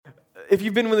If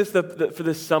you've been with us for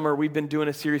this summer, we've been doing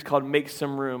a series called Make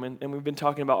Some Room, and we've been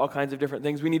talking about all kinds of different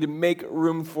things we need to make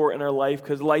room for in our life,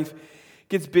 because life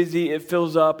gets busy, it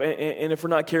fills up, and if we're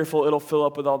not careful, it'll fill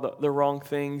up with all the wrong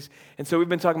things. And so we've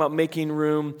been talking about making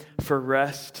room for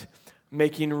rest,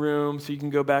 making room, so you can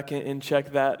go back and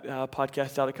check that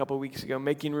podcast out a couple weeks ago.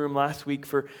 Making room last week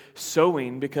for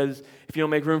sowing, because if you don't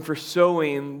make room for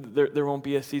sowing, there won't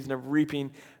be a season of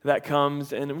reaping that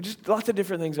comes. And just lots of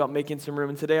different things about making some room.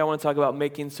 And today I want to talk about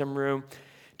making some room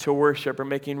to worship, or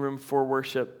making room for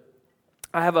worship.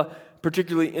 I have a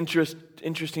particularly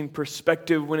interesting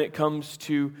perspective when it comes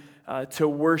to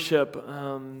worship,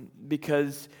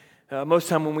 because most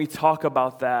time when we talk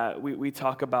about that, we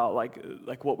talk about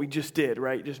like what we just did,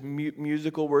 right? Just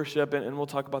musical worship, and we'll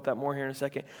talk about that more here in a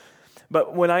second.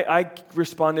 But when I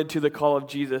responded to the call of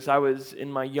Jesus, I was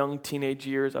in my young teenage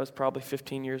years. I was probably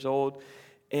 15 years old,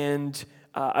 and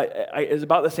it was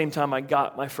about the same time I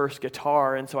got my first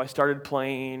guitar, and so I started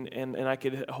playing, and I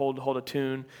could hold a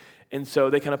tune, and so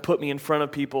they kind of put me in front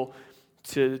of people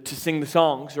to sing the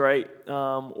songs, right?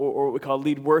 Or what we call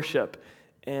lead worship.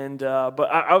 And but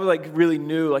I was like really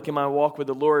new, like in my walk with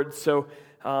the Lord. So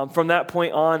from that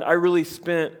point on, I really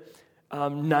spent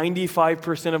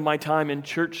 95% of my time in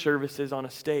church services on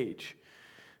a stage,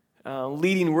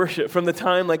 leading worship from the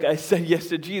time like I said yes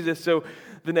to Jesus. So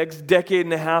the next decade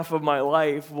and a half of my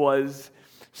life was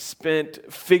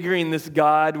spent figuring this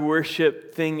God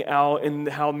worship thing out, and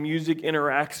how music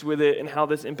interacts with it, and how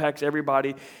this impacts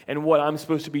everybody, and what I'm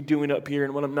supposed to be doing up here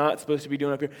and what I'm not supposed to be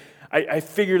doing up here. I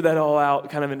figured that all out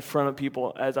kind of in front of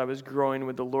people as I was growing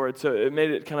with the Lord. So it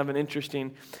made it kind of an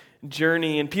interesting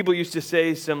journey. And people used to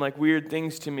say some like weird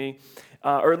things to me,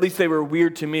 or at least they were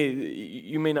weird to me.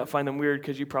 You may not find them weird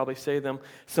because you probably say them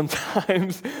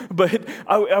sometimes, but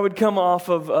I would come off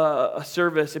of a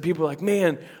service and people were like,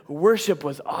 man, worship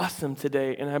was awesome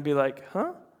today. And I'd be like,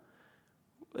 huh?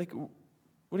 Like, what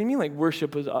do you mean like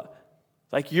worship was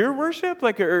like your worship?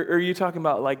 Like, or are you talking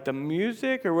about like the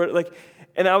music or what? Like,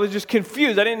 and I was just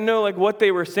confused. I didn't know like what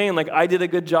they were saying. Like I did a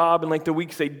good job, and like the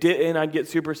weeks they didn't, I'd get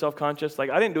super self-conscious. Like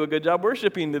I didn't do a good job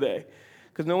worshiping today,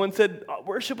 because no one said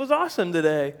worship was awesome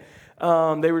today.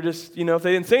 They were just, if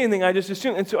they didn't say anything, I just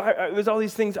assumed. And so it was all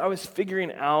these things I was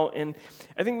figuring out. And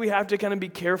I think we have to kind of be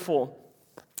careful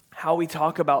how we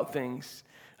talk about things.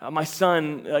 My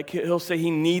son, like he'll say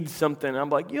he needs something. And I'm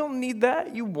like, you don't need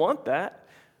that. You want that.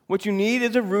 What you need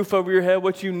is a roof over your head.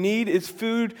 What you need is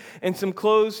food and some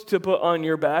clothes to put on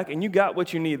your back. And you got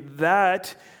what you need.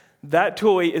 That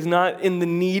toy is not in the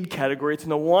need category. It's in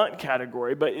the want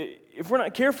category. But if we're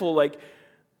not careful, like,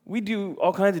 we do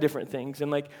all kinds of different things, and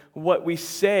like what we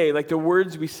say, like the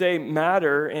words we say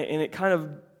matter, and it kind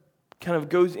of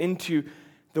goes into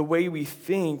the way we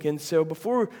think. And so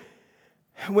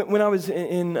when I was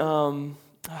in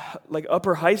like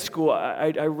upper high school,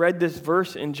 I read this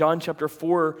verse in John chapter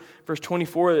 4, verse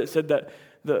 24, that said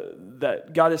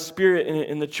that God is spirit,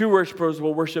 and the true worshipers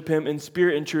will worship him in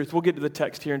spirit and truth. We'll get to the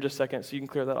text here in just a second, so you can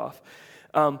clear that off.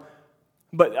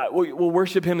 But we'll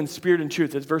worship him in spirit and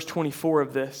truth. It's verse 24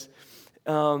 of this.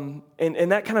 And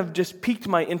that kind of just piqued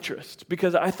my interest,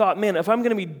 because I thought, man, if I'm going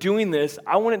to be doing this,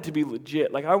 I want it to be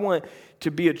legit. Like I want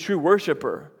to be a true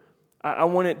worshiper. I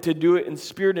want it to do it in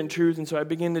spirit and truth. And so I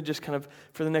began to just kind of,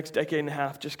 for the next decade and a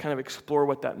half, just kind of explore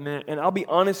what that meant. And I'll be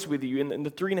honest with you, in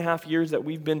the 3.5 years that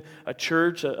we've been a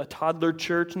church, a toddler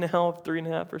church now,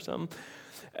 3.5 or something,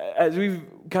 as we've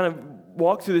kind of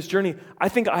walked through this journey, I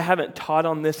think I haven't taught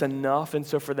on this enough, and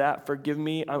so for that, forgive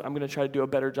me. I'm going to try to do a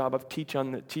better job of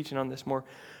teaching on this more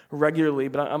regularly,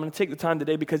 but I'm going to take the time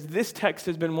today, because this text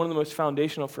has been one of the most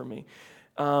foundational for me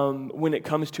when it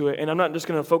comes to it, and I'm not just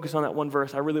going to focus on that one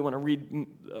verse. I really want to read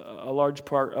a large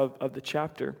part of the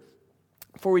chapter.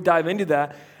 Before we dive into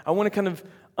that, I want to kind of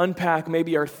unpack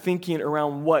maybe our thinking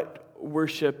around what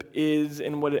worship is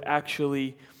and what it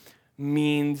actually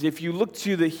means. If you look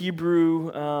to the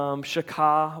Hebrew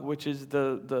shakah, which is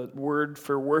the word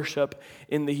for worship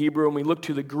in the Hebrew, and we look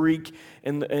to the Greek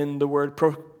and the word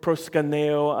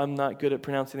proskuneo, I'm not good at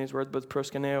pronouncing these words, but it's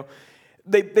proskuneo.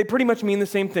 They pretty much mean the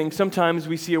same thing. Sometimes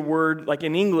we see a word like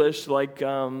in English, like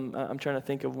I'm trying to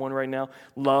think of one right now,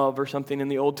 love or something in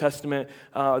the Old Testament,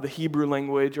 the Hebrew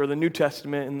language, or the New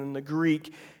Testament, and then the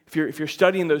Greek. If you're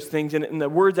studying those things, and the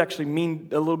words actually mean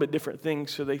a little bit different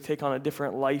things, so they take on a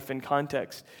different life and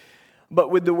context. But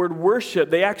with the word worship,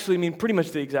 they actually mean pretty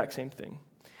much the exact same thing.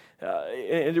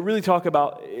 And it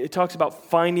talks about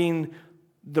finding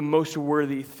the most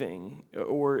worthy thing,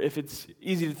 or if it's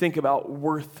easy to think about,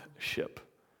 worthship.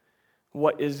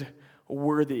 What is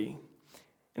worthy?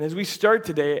 And as we start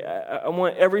today, I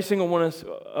want every single one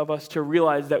of us to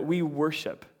realize that we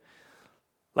worship.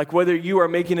 Like whether you are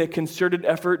making a concerted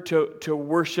effort to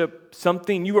worship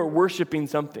something, you are worshiping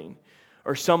something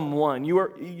or someone.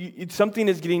 Something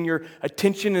is getting your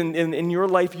attention in your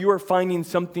life. You are finding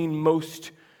something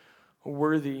most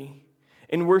worthy.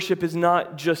 And worship is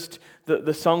not just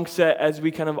the song set, as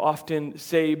we kind of often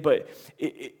say, but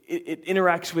it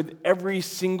interacts with every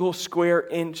single square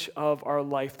inch of our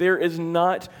life. There is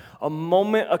not a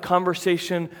moment, a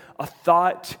conversation, a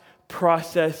thought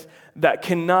process that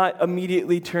cannot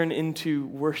immediately turn into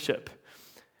worship.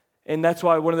 And that's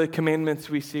why one of the commandments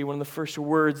we see, one of the first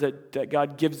words that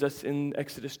God gives us in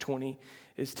Exodus 20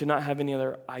 is to not have any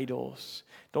other idols.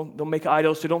 Don't make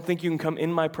idols, so don't think you can come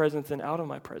in my presence and out of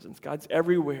my presence. God's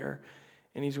everywhere,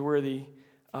 and he's worthy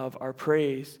of our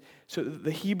praise. So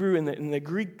the Hebrew and the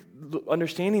Greek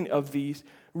understanding of these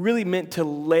really meant to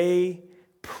lay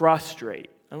prostrate.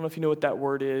 I don't know if you know what that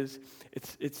word is.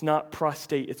 It's not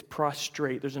prostate, it's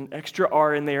prostrate. There's an extra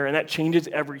R in there, and that changes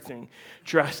everything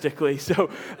drastically. So,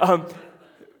 and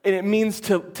it means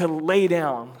to lay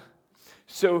down.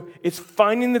 So it's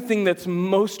finding the thing that's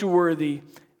most worthy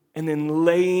and then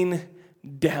laying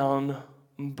down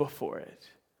before it.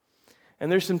 And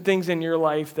there's some things in your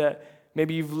life that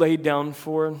maybe you've laid down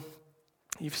for,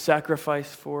 you've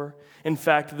sacrificed for. In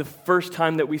fact, the first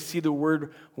time that we see the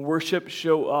word worship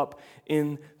show up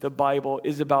in the Bible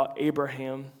is about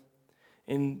Abraham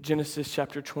in Genesis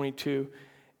chapter 22.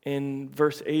 In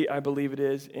verse 8, I believe it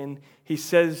is, and he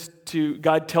says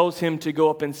God tells him to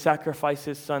go up and sacrifice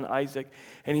his son Isaac.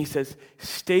 And he says,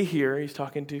 stay here. He's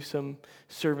talking to some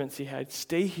servants he had.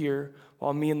 Stay here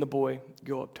while me and the boy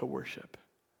go up to worship.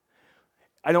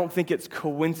 I don't think it's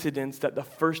coincidence that the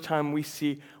first time we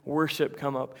see worship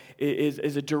come up is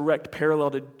a direct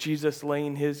parallel to Jesus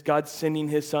God sending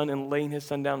his son and laying his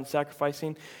son down and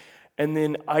sacrificing, and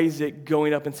then Isaac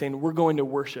going up and saying, we're going to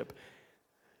worship.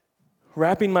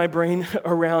 Wrapping my brain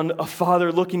around a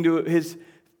father looking to his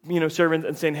servant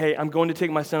and saying, hey, I'm going to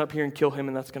take my son up here and kill him,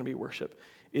 and that's going to be worship,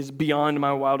 is beyond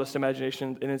my wildest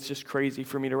imagination, and it's just crazy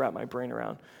for me to wrap my brain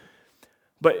around.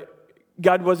 But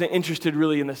God wasn't interested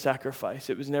really in the sacrifice.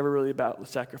 It was never really about the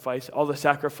sacrifice. All the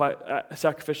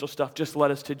sacrificial stuff just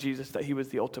led us to Jesus, that he was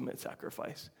the ultimate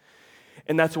sacrifice.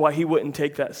 And that's why he wouldn't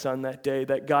take that son that day,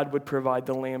 that God would provide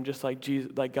the lamb just like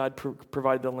God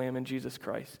provided the lamb in Jesus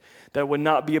Christ. That would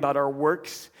not be about our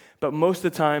works, but most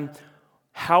of the time,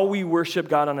 how we worship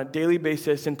God on a daily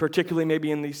basis, and particularly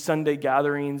maybe in these Sunday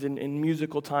gatherings and in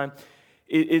musical time,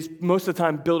 is most of the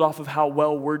time built off of how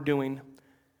well we're doing,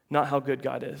 not how good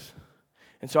God is.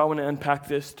 And so I want to unpack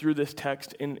this through this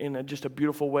text in just a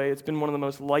beautiful way. It's been one of the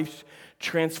most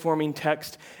life-transforming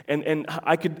texts. And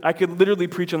I could literally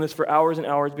preach on this for hours and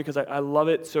hours because I love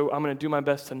it. So I'm going to do my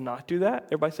best to not do that.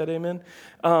 Everybody said amen?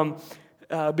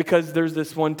 Because there's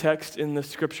this one text in the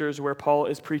scriptures where Paul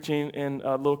is preaching and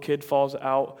a little kid falls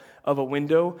out of a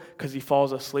window because he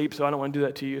falls asleep. So I don't want to do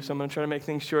that to you. So I'm going to try to make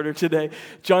things shorter today.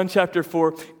 John chapter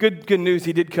 4. Good news.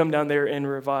 He did come down there and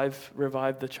revive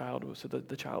the child so that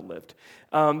the child lived.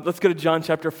 Let's go to John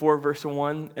chapter 4, verse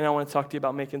 1. And I want to talk to you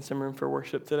about making some room for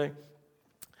worship today.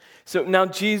 So now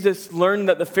Jesus learned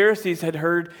that the Pharisees had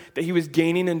heard that he was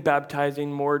gaining and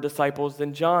baptizing more disciples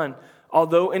than John,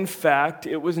 although in fact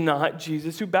it was not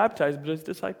Jesus who baptized, but his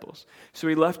disciples. So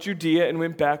he left Judea and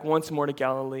went back once more to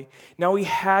Galilee. Now he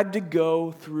had to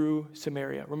go through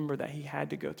Samaria. Remember that, he had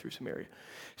to go through Samaria.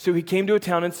 So he came to a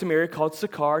town in Samaria called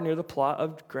Sychar, near the plot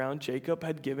of ground Jacob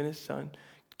had given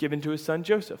to his son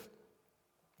Joseph.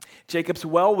 Jacob's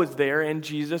well was there, and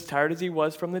Jesus, tired as he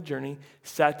was from the journey,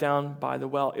 sat down by the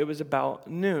well. It was about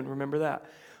noon, remember that.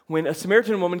 When a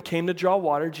Samaritan woman came to draw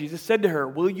water, Jesus said to her,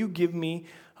 will you give me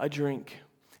a drink?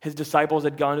 His disciples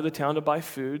had gone to the town to buy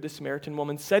food. The Samaritan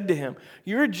woman said to him,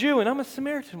 you're a Jew and I'm a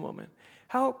Samaritan woman.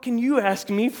 How can you ask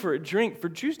me for a drink? For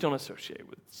Jews don't associate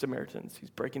with Samaritans. He's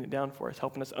breaking it down for us,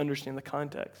 helping us understand the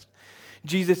context.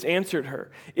 Jesus answered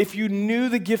her, if you knew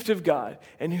the gift of God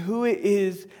and who it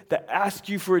is that asks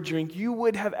you for a drink, you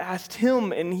would have asked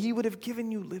him and he would have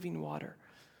given you living water.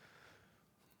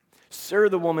 Sir,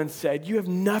 the woman said, you have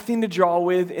nothing to draw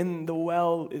with and the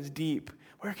well is deep.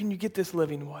 Where can you get this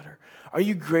living water? Are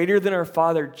you greater than our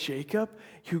father Jacob,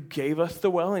 who gave us the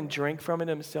well and drank from it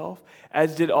himself,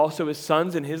 as did also his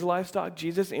sons and his livestock?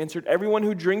 Jesus answered, everyone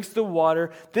who drinks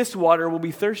this water will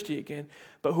be thirsty again.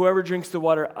 But whoever drinks the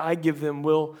water I give them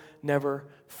will never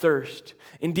thirst.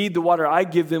 Indeed, the water I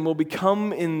give them will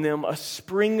become in them a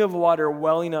spring of water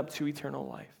welling up to eternal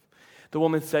life. The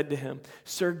woman said to him,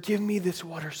 sir, give me this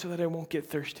water so that I won't get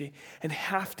thirsty and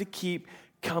have to keep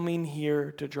coming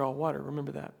here to draw water.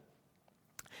 Remember that.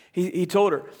 He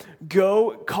told her,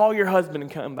 go call your husband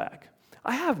and come back.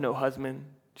 I have no husband,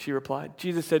 she replied.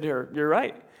 Jesus said to her, "You're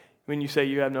right when you say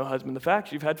you have no husband. The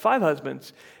fact you've had 5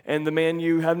 husbands, and the man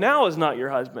you have now is not your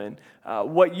husband.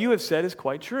 What you have said is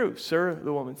quite true." "Sir,"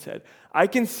 the woman said, "I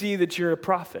can see that you're a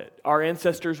prophet. Our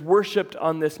ancestors worshipped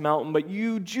on this mountain, but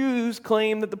you Jews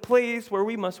claim that the place where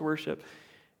we must worship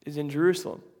is in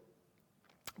Jerusalem."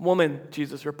 "Woman,"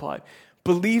 Jesus replied,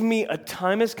 "believe me, a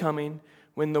time is coming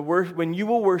when you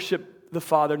will worship the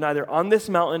Father neither on this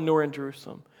mountain nor in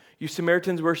Jerusalem. You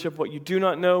Samaritans worship what you do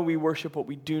not know. We worship what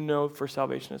we do know, for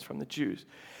salvation is from the Jews.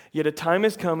 Yet a time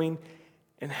is coming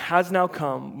and has now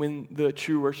come when the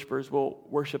true worshipers will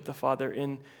worship the Father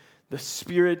in the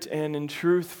Spirit and in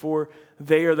truth, for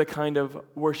they are the kind of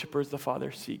worshipers the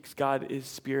Father seeks. God is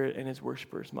Spirit, and his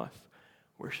worshipers must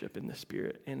worship in the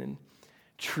Spirit and in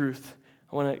truth."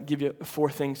 I want to give you 4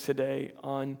 things today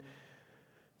on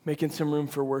making some room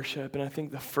for worship. And I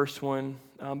think the first one,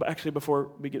 but actually before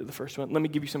we get to the first one, let me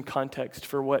give you some context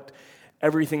for what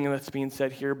everything that's being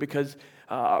said here, because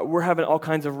we're having all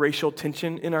kinds of racial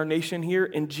tension in our nation here,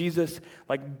 and Jesus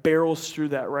barrels through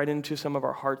that right into some of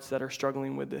our hearts that are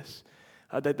struggling with this,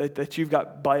 that you've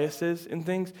got biases and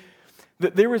things.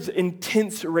 That there was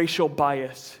intense racial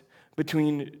bias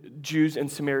between Jews and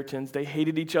Samaritans. They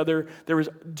hated each other.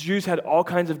 Jews had all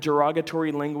kinds of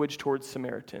derogatory language towards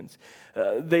Samaritans.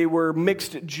 They were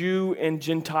mixed Jew and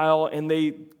Gentile, and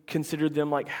they considered them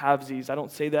like halvesies. I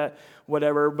don't say that,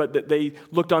 whatever, but that they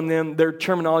looked on them, their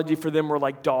terminology for them were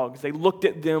like dogs. They looked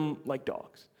at them like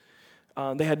dogs.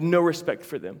 They had no respect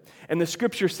for them. And the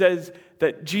scripture says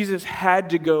that Jesus had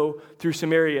to go through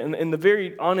Samaria. And the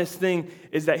very honest thing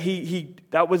is that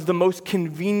that was the most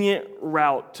convenient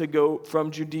route to go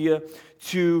from Judea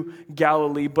to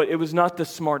Galilee, but it was not the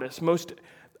smartest.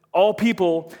 All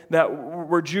people that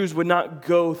were Jews would not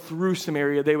go through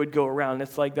Samaria. They would go around.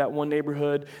 It's like that one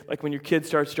neighborhood, like when your kid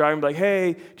starts driving, like,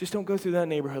 "Hey, just don't go through that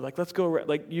neighborhood. Let's go around."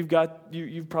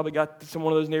 You've probably got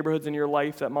one of those neighborhoods in your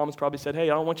life that mom's probably said, "Hey,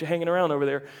 I don't want you hanging around over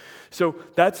there." So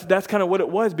that's kind of what it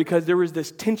was, because there was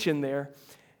this tension there.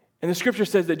 And the scripture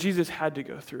says that Jesus had to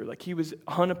go through. He was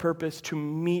on a purpose to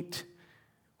meet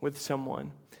with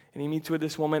someone. And he meets with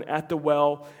this woman at the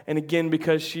well. And again,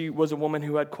 because she was a woman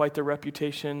who had quite the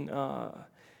reputation,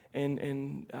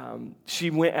 she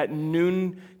went at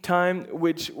noon time,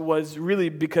 which was really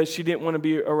because she didn't want to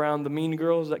be around the mean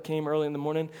girls that came early in the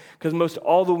morning. Because most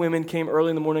all the women came early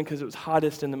in the morning because it was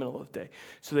hottest in the middle of the day.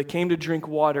 So they came to drink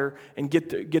water and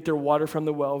get their water from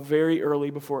the well very early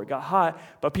before it got hot.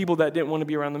 But people that didn't want to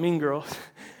be around the mean girls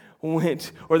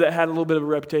went, or that had a little bit of a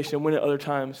reputation, went at other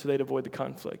times so they'd avoid the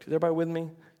conflict. Is everybody with me?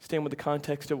 Staying with the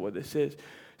context of what this is.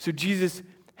 So Jesus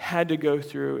had to go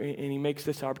through, and he makes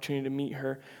this opportunity to meet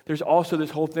her. There's also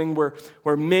this whole thing where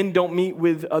men don't meet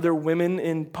with other women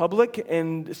in public,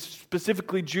 and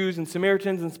specifically Jews and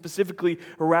Samaritans, and specifically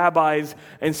rabbis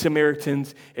and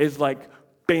Samaritans, is like,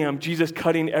 bam, Jesus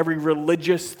cutting every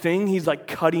religious thing. He's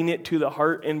cutting it to the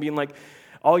heart and being like,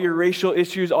 all your racial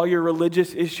issues, all your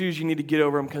religious issues, you need to get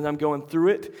over them, because I'm going through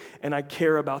it, and I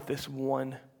care about this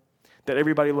one that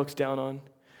everybody looks down on.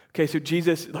 Okay, so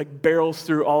Jesus barrels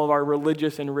through all of our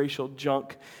religious and racial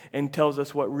junk and tells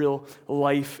us what real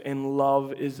life and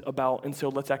love is about. And so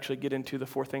let's actually get into the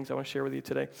 4 things I want to share with you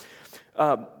today.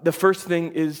 The first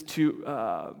thing is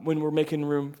to, when we're making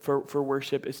room for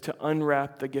worship, is to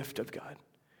unwrap the gift of God.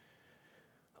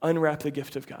 Unwrap the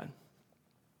gift of God.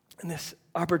 And this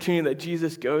opportunity that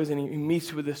Jesus goes and he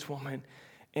meets with this woman,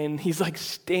 and he's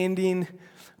standing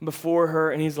before her,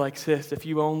 and he's like, "Sis, if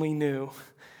you only knew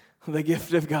the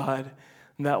gift of God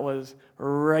that was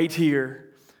right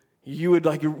here, you would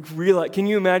realize." Can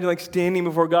you imagine standing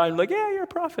before God and "Yeah, you're a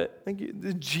prophet.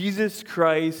 Jesus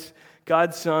Christ,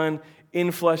 God's Son,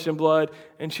 in flesh and blood."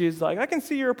 And she's like, "I can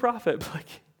see you're a prophet." But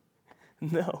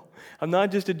no, I'm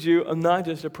not just a Jew. I'm not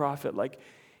just a prophet.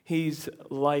 He's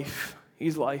life.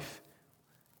 He's life.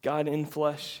 God in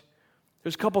flesh.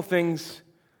 There's a couple things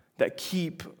that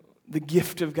keep the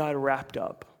gift of God wrapped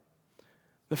up.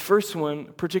 The first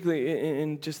one, particularly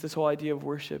in just this whole idea of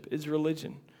worship, is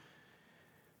religion.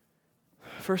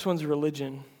 First one's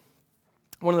religion.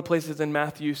 One of the places in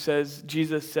Matthew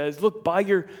Jesus says, "Look, by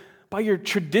your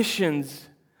traditions,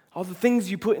 all the things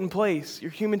you put in place,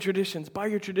 your human traditions, by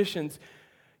your traditions,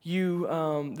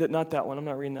 not that one, I'm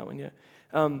not reading that one yet.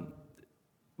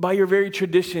 By your very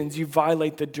traditions, you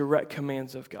violate the direct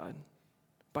commands of God.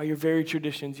 By your very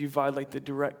traditions, you violate the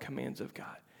direct commands of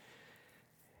God."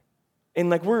 And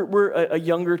we're a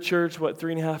younger church,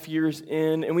 3.5 years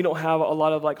in, and we don't have a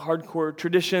lot of hardcore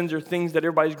traditions or things that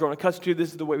everybody's grown accustomed to. This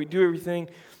is the way we do everything.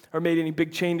 or made any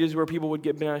big changes where people would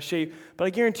get bent out of shape. But I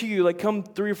guarantee you, like come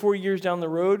 3 or 4 years down the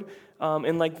road,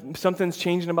 and like something's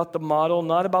changing about the model,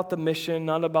 not about the mission,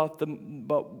 not about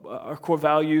our core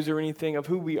values or anything of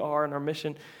who we are and our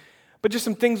mission, but just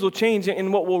some things will change.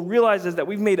 And what we'll realize is that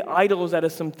we've made idols out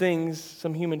of some things,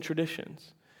 some human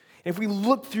traditions. If we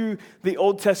look through the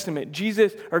Old Testament,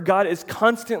 Jesus or God is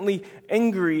constantly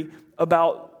angry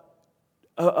about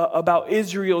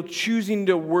Israel choosing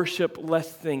to worship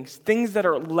less things that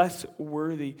are less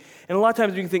worthy. And a lot of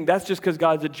times we can think that's just because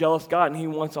God's a jealous God and he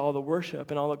wants all the worship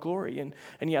and all the glory. And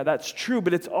yeah, that's true,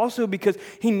 but it's also because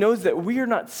he knows that we are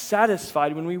not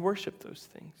satisfied when we worship those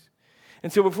things.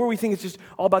 And so before we think it's just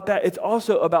all about that, it's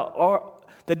also about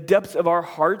the depths of our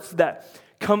hearts that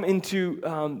come into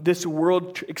this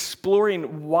world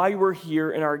exploring why we're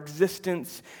here and our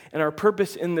existence and our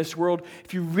purpose in this world.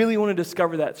 If you really want to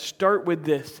discover that, start with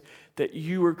this, that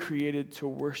you were created to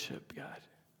worship God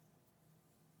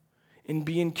and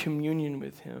be in communion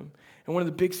with him. And one of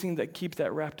the big things that keeps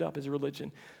that wrapped up is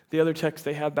religion. The other text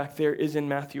they have back there is in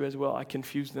Matthew as well. I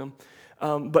confused them.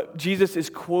 But Jesus is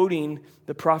quoting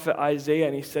the prophet Isaiah,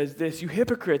 and he says this, "You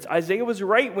hypocrites, Isaiah was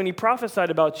right when he prophesied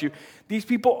about you. These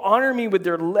people honor me with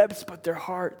their lips, but their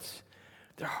hearts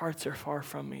are far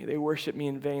from me. They worship me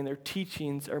in vain. Their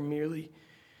teachings are merely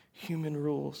human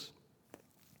rules."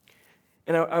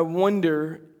 And I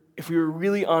wonder if we were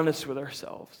really honest with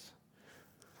ourselves.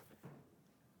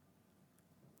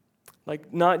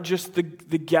 Like not just the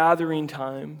gathering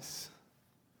times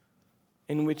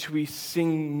in which we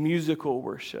sing musical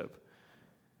worship,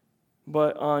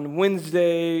 but on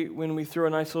Wednesday when we throw a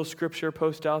nice little scripture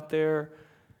post out there,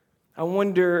 I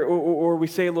wonder, or we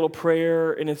say a little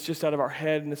prayer and it's just out of our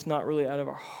head and it's not really out of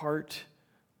our heart,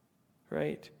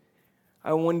 right?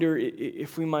 I wonder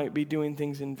if we might be doing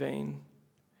things in vain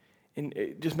and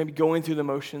just maybe going through the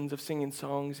motions of singing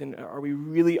songs, and are we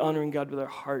really honoring God with our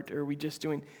heart, or are we just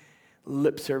doing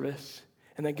lip service?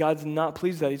 And that God's not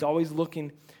pleased with that. He's always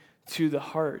looking to the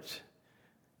heart.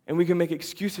 And we can make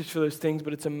excuses for those things,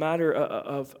 but it's a matter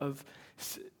of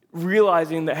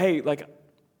realizing that, hey, like,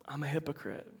 I'm a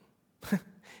hypocrite.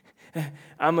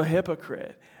 I'm a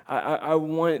hypocrite. I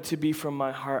want it to be from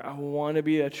my heart. I want to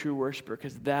be a true worshiper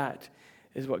because that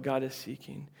is what God is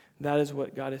seeking. That is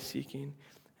what God is seeking.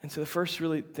 And so the first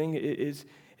really thing is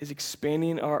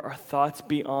expanding our thoughts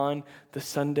beyond the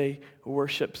Sunday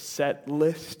worship set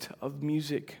list of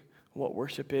music, what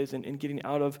worship is, and getting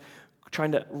out of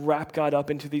trying to wrap God up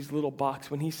into these little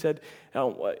boxes. When he said,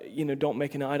 don't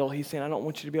make an idol, he's saying, I don't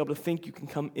want you to be able to think you can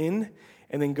come in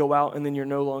and then go out and then you're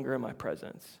no longer in my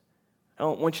presence. I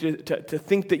don't want you to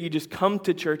think that you just come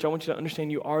to church. I want you to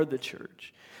understand you are the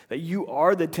church, that you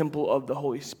are the temple of the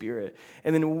Holy Spirit,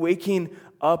 and then waking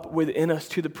up within us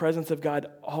to the presence of God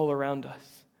all around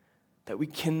us, that we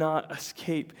cannot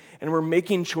escape. And we're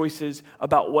making choices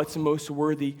about what's most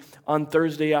worthy on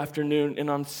Thursday afternoon and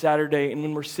on Saturday, and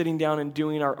when we're sitting down and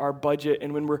doing our budget,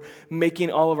 and when we're making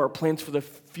all of our plans for the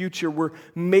future, we're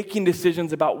making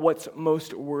decisions about what's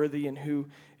most worthy and who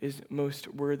is most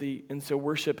worthy. And so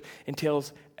worship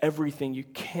entails everything. You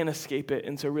can't escape it.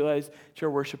 And so realize you're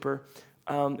a worshiper.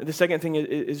 The second thing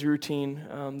is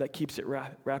routine that keeps it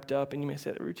wrapped up. And you may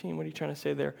say, routine, what are you trying to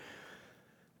say there?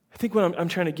 I think what I'm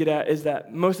trying to get at is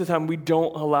that most of the time we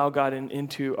don't allow God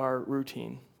into our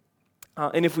routine.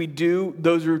 And if we do,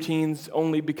 those routines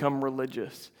only become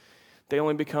religious. They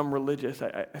only become religious.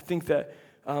 I think that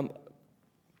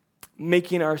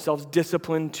making ourselves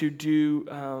disciplined to do,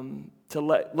 to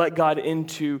let God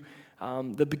into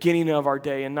the beginning of our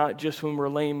day and not just when we're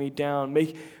laying me down,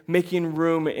 making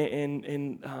room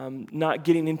and not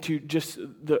getting into just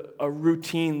a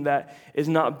routine that is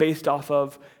not based off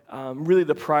of really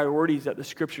the priorities that the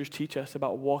scriptures teach us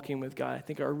about walking with God. I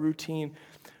think our routine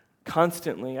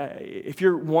constantly, if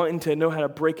you're wanting to know how to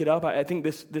break it up, I think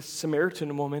this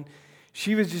Samaritan woman,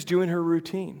 she was just doing her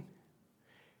routine.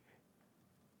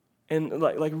 And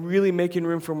like really making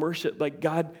room for worship, like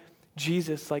God,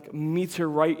 Jesus, like meets her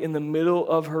right in the middle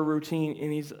of her routine,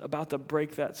 and he's about to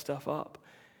break that stuff up.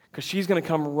 Because she's going to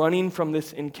come running from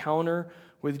this encounter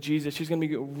with Jesus. She's going to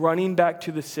be running back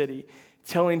to the city,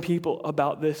 telling people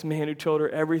about this man who told her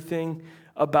everything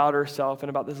about herself and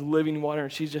about this living water,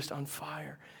 and she's just on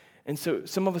fire. And so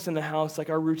some of us in the house, like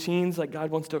our routines, like God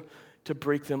wants to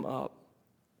break them up.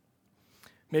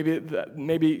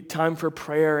 Maybe time for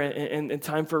prayer and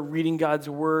time for reading God's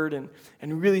word and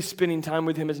really spending time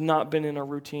with him has not been in our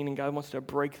routine, and God wants to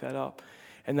break that up.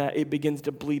 and that it begins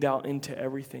to bleed out into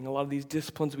everything. A lot of these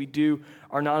disciplines we do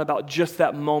are not about just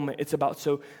that moment. It's about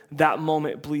so that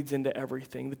moment bleeds into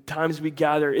everything. The times we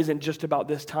gather isn't just about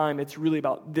this time. It's really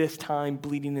about this time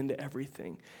bleeding into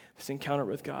everything, this encounter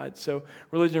with God. So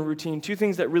religion and routine, two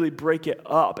things that really break it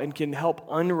up and can help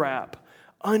unwrap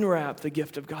the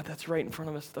gift of God that's right in front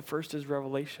of us. The first is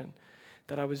revelation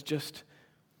that I was just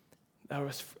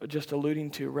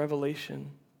alluding to, revelation.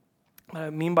 What I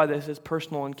mean by this is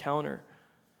personal encounter.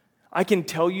 I can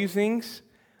tell you things,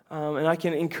 and I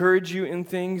can encourage you in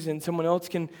things, and someone else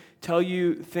can tell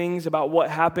you things about what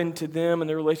happened to them and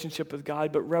their relationship with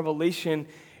God, but revelation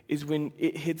is when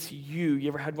it hits you. You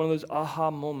ever had one of those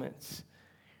aha moments?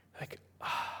 Like,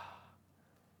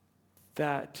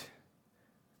 that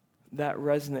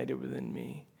resonated within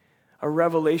me. A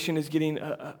revelation is getting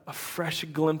a fresh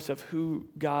glimpse of who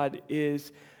God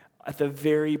is at the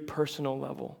very personal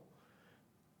level.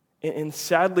 And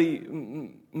sadly,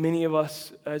 many of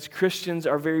us as Christians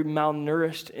are very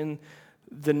malnourished in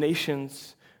the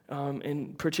nations,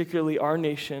 and particularly our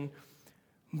nation,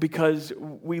 because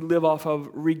we live off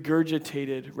of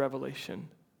regurgitated revelation,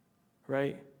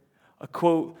 right? A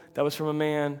quote that was from a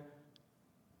man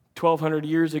 1,200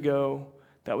 years ago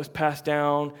that was passed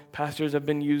down. Pastors have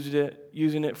been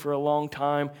using it for a long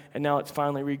time, and now it's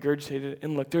finally regurgitated.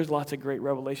 And look, there's lots of great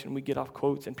revelation we get off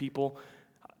quotes and people.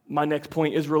 My next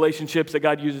point is relationships, that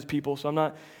God uses people, so I'm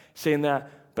not saying that.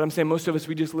 But I'm saying most of us,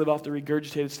 we just live off the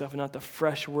regurgitated stuff and not the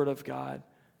fresh word of God,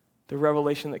 the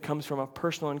revelation that comes from a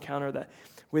personal encounter that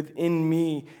within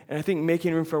me. And I think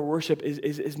making room for worship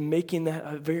is making that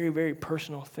a very, very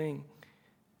personal thing.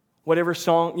 Whatever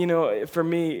song, for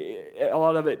me, a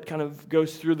lot of it kind of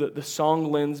goes through the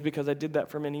song lens because I did that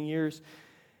for many years.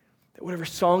 Whatever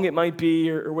song it might be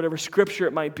or whatever scripture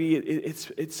it might be,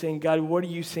 it's saying, God, what are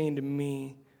you saying to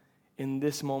me in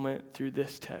this moment through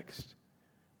this text,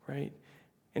 right?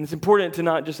 And it's important to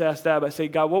not just ask that, but say,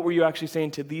 God, what were you actually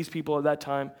saying to these people at that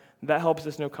time? That helps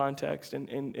us know context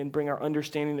and bring our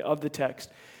understanding of the text.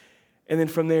 And then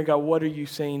from there, God, what are you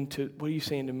saying to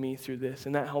me through this?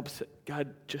 And that helps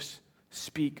God just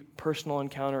speak personal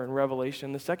encounter and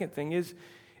revelation. The second thing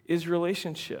is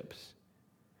relationships.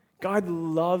 God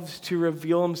loves to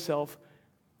reveal himself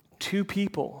to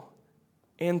people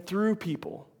and through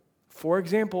people. For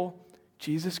example,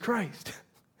 Jesus Christ.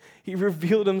 He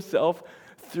revealed himself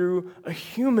through a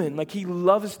human. Like, he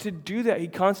loves to do that. He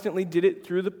constantly did it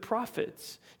through the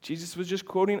prophets. Jesus was just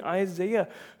quoting Isaiah,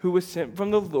 who was sent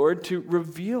from the Lord to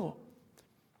reveal.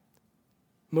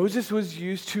 Moses was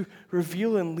used to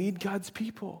reveal and lead God's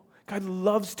people. God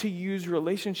loves to use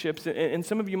relationships, and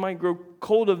some of you might grow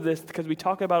cold of this because we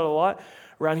talk about it a lot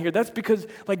around here. That's because,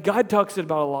 God talks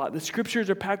about it a lot. The scriptures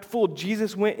are packed full.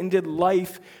 Jesus went and did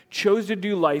life, chose to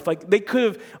do life. They could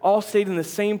have all stayed in the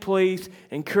same place,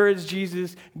 encouraged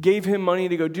Jesus, gave him money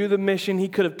to go do the mission. He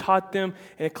could have taught them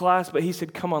in a class, but he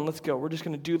said, come on, let's go. We're just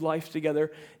going to do life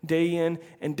together day in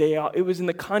and day out. It was in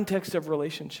the context of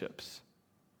relationships.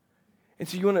 And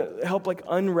so you want to help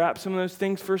unwrap some of those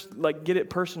things. First, get it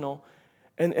personal.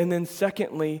 And then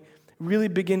secondly, really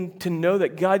begin to know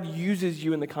that God uses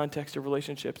you in the context of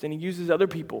relationships, and he uses other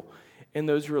people in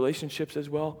those relationships as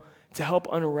well to help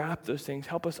unwrap those things,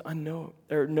 help us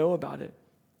know about it.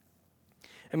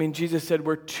 I mean, Jesus said,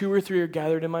 where 2 or 3 are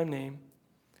gathered in my name,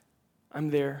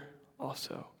 I'm there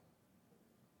also.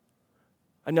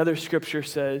 Another scripture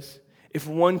says, if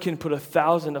one can put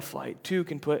 1,000 to flight, 2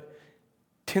 can put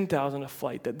 10,000 to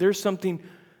flight, that there's something,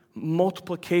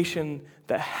 multiplication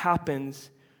that happens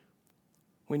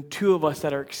when 2 of us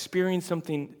that are experiencing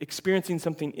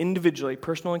something individually,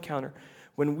 personal encounter,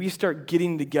 when we start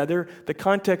getting together, the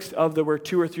context of the where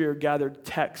 2 or 3 are gathered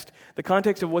text, the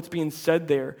context of what's being said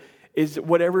there is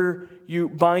whatever you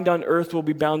bind on earth will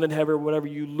be bound in heaven, whatever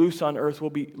you loose on earth will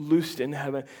be loosed in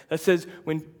heaven. That says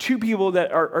when 2 people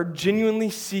that are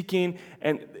genuinely seeking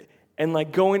and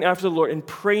going after the Lord and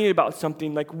praying about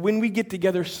something, when we get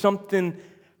together, something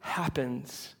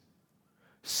happens.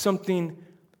 Something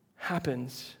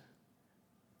happens.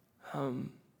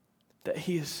 That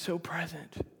he is so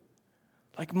present.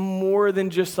 More than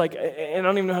just and I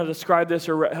don't even know how to describe this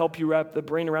or help you wrap the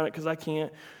brain around it because I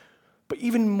can't. But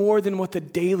even more than what the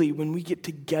daily, when we get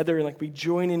together and we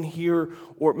join in here,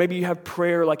 or maybe you have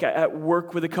prayer at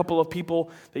work with a couple of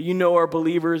people that are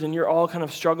believers and you're all kind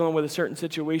of struggling with a certain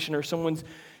situation, or someone's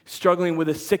struggling with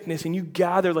a sickness and you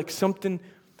gather, something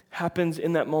happens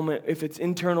in that moment. If it's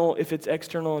internal, if it's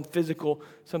external and physical,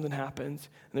 something happens.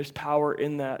 And there's power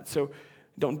in that. So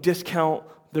don't discount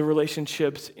the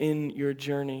relationships in your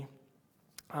journey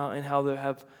and how they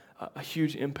have a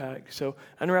huge impact. So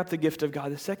unwrap the gift of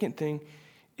God. The second thing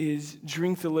is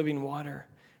drink the living water.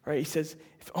 right? He says,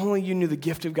 if only you knew the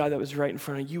gift of God that was right in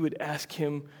front of you, you would ask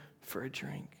him for a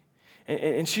drink.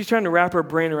 And she's trying to wrap her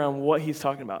brain around what he's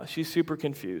talking about. She's super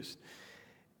confused.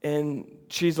 And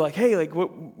she's like, hey, like,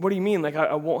 what do you mean? Like,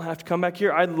 I won't have to come back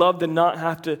here? I'd love to not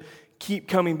have to keep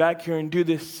coming back here and do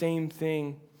this same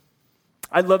thing.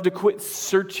 I'd love to quit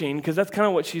searching, because that's kind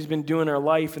of what she's been doing in her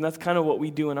life, and that's kind of what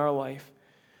we do in our life,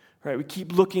 right? We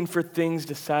keep looking for things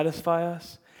to satisfy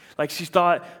us. Like, she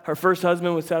thought her first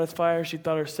husband would satisfy her. She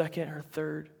thought her second, her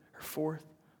third, her fourth.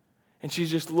 And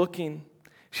she's just looking.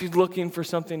 She's looking for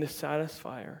something to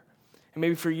satisfy her. And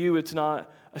maybe for you, it's not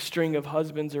a string of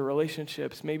husbands or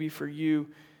relationships. Maybe for you,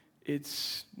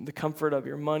 it's the comfort of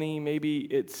your money. Maybe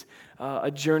it's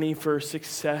a journey for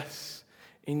success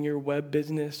in your web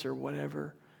business or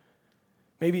whatever.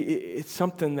 Maybe it's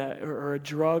something that, or a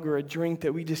drug or a drink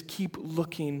that we just keep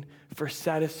looking for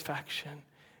satisfaction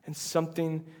and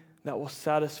something that will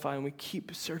satisfy. And we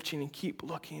keep searching and keep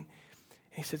looking. And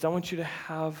he says, I want you to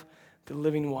have the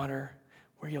living water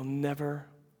where you'll never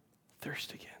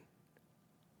thirst again.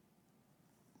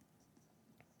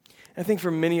 I think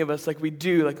for many of us,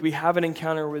 we have an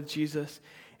encounter with Jesus,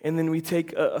 and then we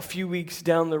take a few weeks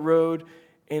down the road,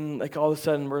 and like all of a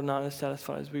sudden we're not as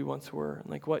satisfied as we once were. And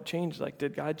like, what changed? Like,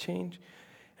 did God change?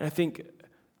 And I think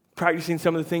practicing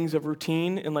some of the things of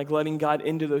routine and like letting God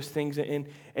into those things and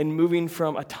moving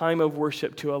from a time of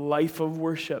worship to a life of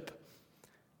worship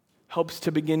helps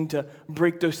to begin to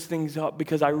break those things up,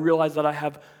 because I realize that I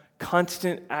have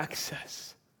constant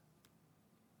access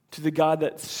to the God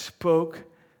that spoke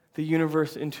the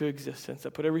universe into existence,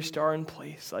 that put every star in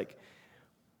place, like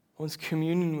wants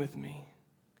communion with me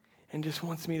and just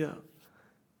wants me to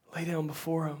lay down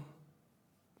before him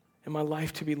and my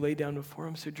life to be laid down before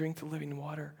him. So drink the living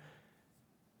water.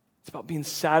 It's about being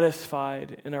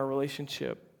satisfied in our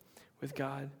relationship with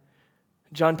God.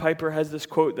 John Piper has this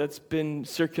quote that's been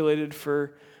circulated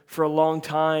for a long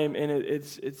time, and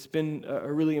it's been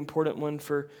a really important one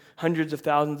for hundreds of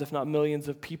thousands, if not millions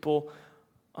of people,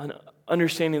 on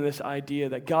understanding this idea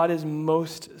that God is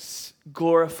most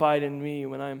glorified in me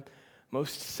when I'm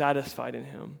most satisfied in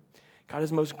him. God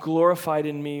is most glorified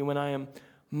in me when I am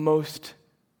most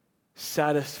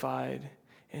satisfied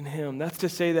in him. That's to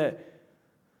say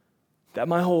that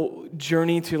my whole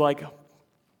journey to like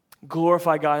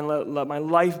glorify God and let my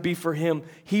life be for him,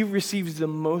 he receives the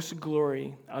most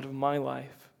glory out of my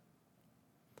life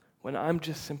when I'm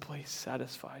just simply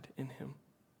satisfied in him.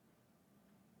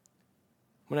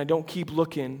 When I don't keep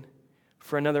looking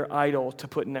for another idol to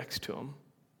put next to him.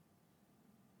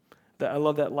 I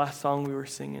love that last song we were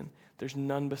singing. There's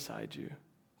none beside you.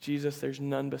 Jesus, there's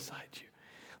none beside you.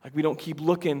 Like, we don't keep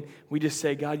looking. We just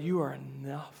say, God, you are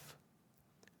enough.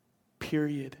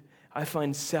 Period. I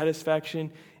find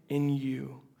satisfaction in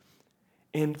you.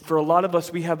 And for a lot of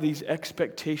us, we have these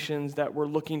expectations that we're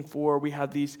looking for. We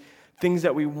have these things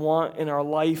that we want in our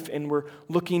life, and we're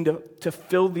looking to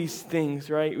fill these things,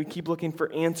 right? We keep looking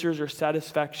for answers or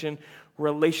satisfaction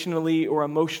relationally or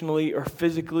emotionally or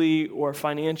physically or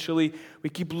financially. We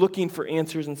keep looking for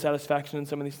answers and satisfaction in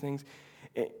some of these things.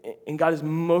 And God is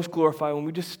most glorified when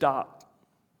we just stop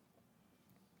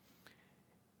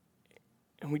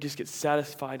and we just get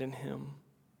satisfied in him.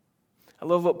 I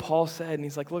love what Paul said, and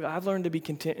he's like, look, I've learned to be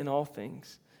content in all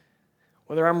things.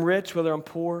 Whether I'm rich, whether I'm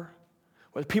poor,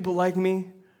 whether people like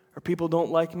me or people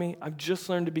don't like me, I've just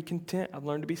learned to be content. I've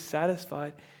learned to be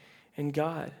satisfied in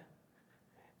God.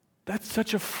 That's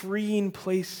such a freeing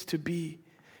place to be.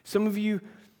 Some of you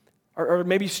are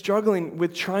maybe struggling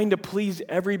with trying to please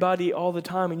everybody all the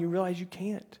time, and you realize you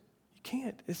can't. You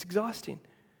can't. It's exhausting.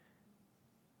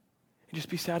 And just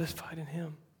be satisfied in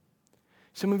him.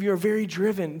 Some of you are very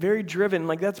driven.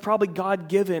 Like, that's probably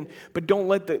God-given, but don't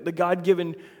let the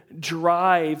God-given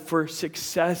drive for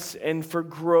success and for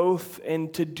growth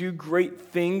and to do great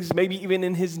things, maybe even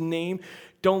in his name,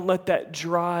 don't let that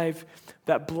drive,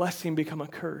 that blessing become a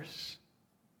curse.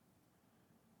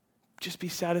 Just be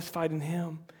satisfied in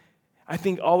him. I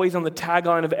think always on the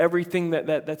tagline of everything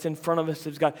that's in front of us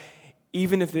is, God,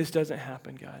 even if this doesn't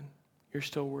happen, God, you're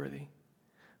still worthy.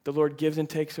 The Lord gives and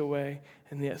takes away,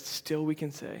 and yet still we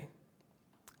can say,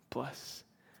 blessed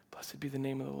be the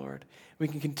name of the Lord. We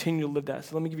can continue to live that.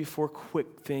 So let me give you 4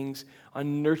 quick things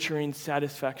on nurturing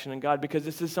satisfaction in God, because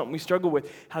this is something we struggle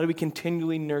with. How do we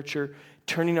continually nurture,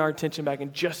 turning our attention back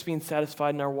and just being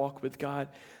satisfied in our walk with God?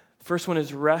 The first one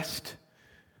is rest.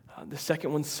 The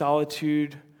second one's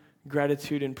solitude.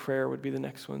 Gratitude and prayer would be the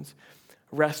next ones.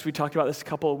 Rest, we talked about this a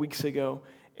couple of weeks ago,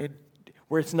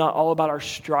 where it's not all about our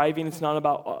striving, it's not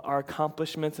about our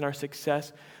accomplishments and our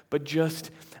success, but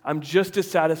I'm just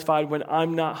as satisfied when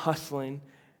I'm not hustling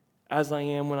as I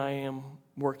am when I am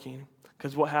working.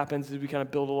 Because what happens is we kind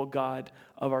of build a little God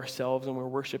of ourselves and we're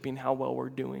worshiping how well we're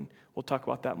doing. We'll talk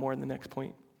about that more in the next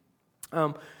point.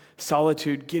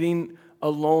 Solitude, getting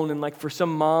alone. And like for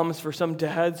some moms, for some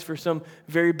dads, for some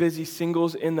very busy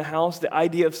singles in the house, the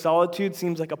idea of solitude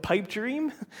seems like a pipe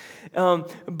dream.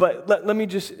 But let me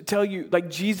just tell you, like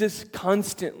Jesus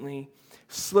constantly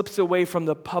slips away from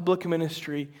the public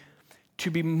ministry to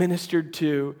be ministered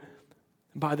to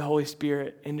by the Holy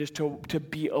Spirit and just to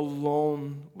be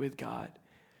alone with God.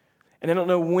 And I don't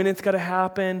know when it's got to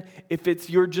happen, if it's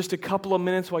you're just a couple of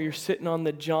minutes while you're sitting on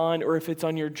the John, or if it's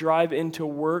on your drive into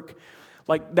work.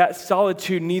 Like that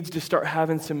solitude needs to start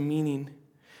having some meaning,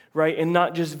 right? And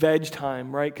not just veg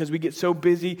time, right? Because we get so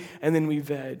busy and then we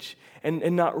veg.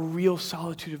 And not real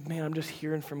solitude of, man, I'm just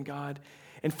hearing from God.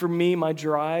 And for me, my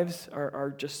drives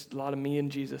are just a lot of me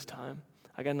and Jesus time.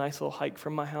 I got a nice little hike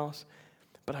from my house,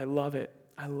 but I love it.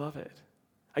 I love it.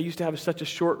 I used to have such a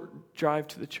short drive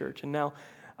to the church, and now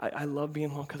I love being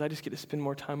home because I just get to spend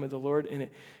more time with the Lord in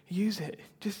it. Use it.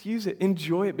 Just use it.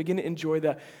 Enjoy it. Begin to enjoy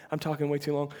that. I'm talking way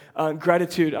too long.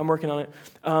 Gratitude. I'm working on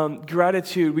it.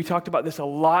 Gratitude. We talked about this a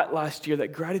lot last year,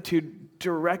 that gratitude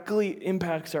directly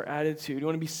impacts our attitude. You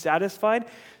want to be satisfied?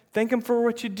 Thank Him for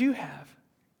what you do have.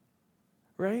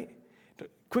 Right?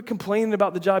 Quit complaining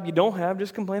about the job you don't have.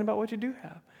 Just complain about what you do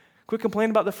have. Quit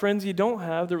complaining about the friends you don't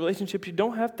have, the relationships you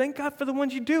don't have. Thank God for the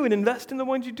ones you do and invest in the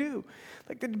ones you do.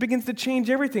 Like that begins to change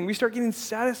everything. We start getting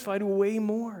satisfied way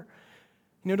more.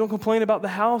 Don't complain about the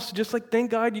house. Just like thank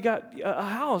God you got a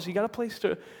house. You got a place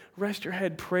to rest your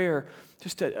head. Prayer,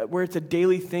 where it's a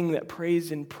daily thing, that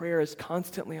praise and prayer is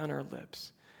constantly on our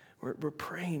lips. We're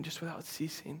praying just without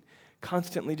ceasing,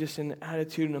 constantly just in an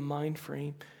attitude and a mind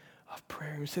frame of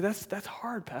prayer. You say, that's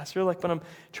hard, Pastor. Like when I'm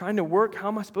trying to work, how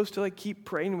am I supposed to keep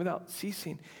praying without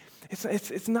ceasing?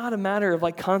 It's not a matter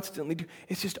of constantly.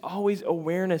 It's just always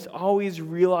awareness, always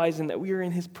realizing that we are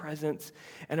in His presence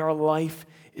and our life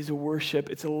is a worship.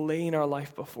 It's a laying our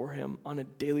life before Him on a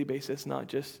daily basis, not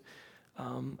just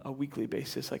a weekly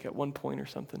basis, like at one point or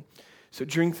something. So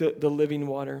drink the living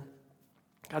water.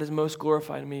 God is most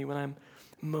glorified in me when I'm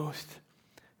most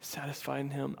satisfied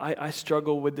in Him. I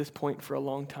struggle with this point for a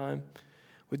long time,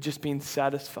 with just being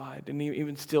satisfied. And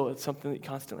even still, it's something that you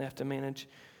constantly have to manage.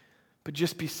 But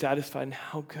just be satisfied in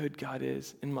how good God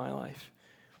is in my life.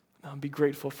 Be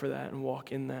grateful for that and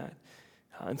walk in that.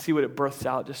 And see what it births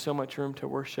out. Just so much room to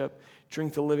worship.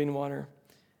 Drink the living water.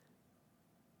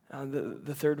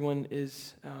 The third one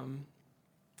is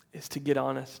to get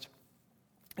honest.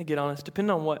 Get honest. Depending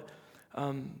on what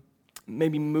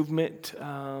maybe movement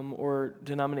or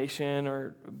denomination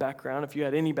or background, if you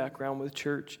had any background with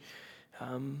church,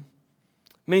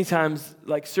 many times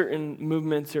certain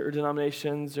movements or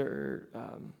denominations or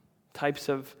types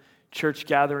of church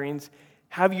gatherings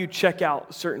have you check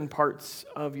out certain parts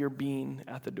of your being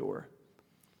at the door.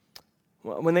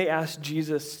 When they asked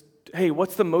Jesus, hey,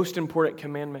 what's the most important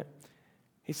commandment?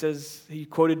 He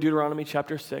quoted Deuteronomy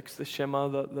chapter 6, the Shema,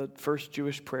 the first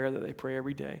Jewish prayer that they pray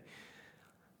every day.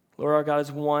 Lord our God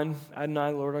is one.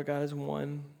 Adonai, Lord our God is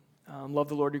one. Love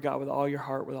the Lord your God with all your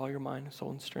heart, with all your mind,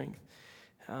 soul, and strength.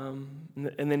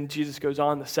 And then Jesus goes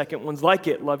on, the second one's like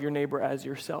it, love your neighbor as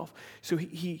yourself. So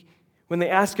when they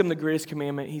ask him the greatest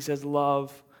commandment, he says,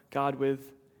 love God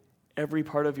with every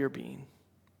part of your being,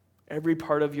 every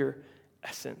part of your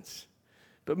essence.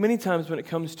 But many times when it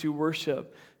comes to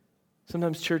worship,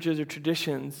 sometimes churches or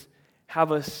traditions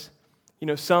have us,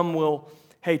 some will,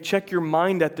 hey, check your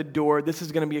mind at the door. This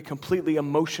is going to be a completely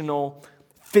emotional,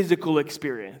 physical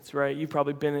experience, right? You've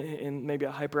probably been in maybe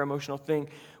a hyper-emotional thing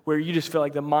where you just feel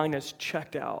like the mind is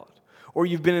checked out. Or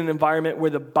you've been in an environment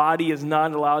where the body is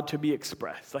not allowed to be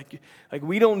expressed. Like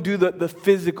we don't do the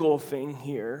physical thing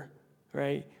here,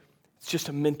 right? It's just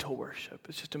a mental worship.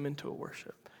 It's just a mental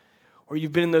worship. Or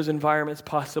you've been in those environments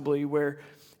possibly where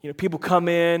people come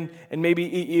in and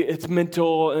maybe it's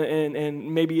mental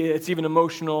and maybe it's even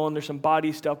emotional and there's some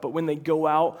body stuff, but when they go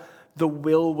out, the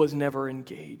will was never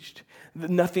engaged.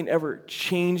 Nothing ever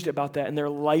changed about that, and their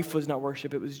life was not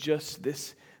worship. It was just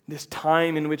this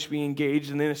time in which we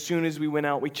engaged, and then as soon as we went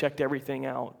out, we checked everything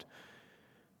out.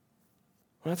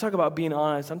 When I talk about being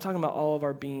honest, I'm talking about all of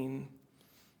our being.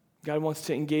 God wants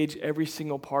to engage every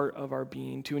single part of our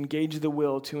being, to engage the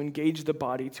will, to engage the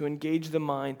body, to engage the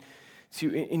mind,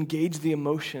 to engage the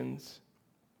emotions.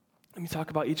 Let me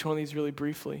talk about each one of these really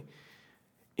briefly.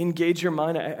 Engage your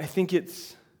mind. I think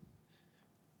this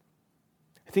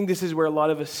is where a lot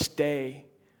of us stay.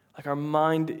 Like our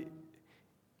mind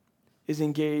is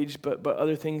engaged, but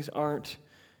other things aren't.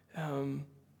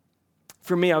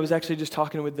 For me, I was actually just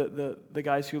talking with the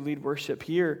guys who lead worship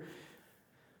here.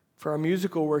 for our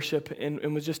musical worship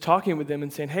and was just talking with them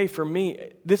and saying, hey, for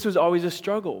me, this was always a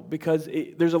struggle because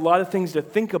there's a lot of things to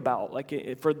think about.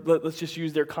 Let's just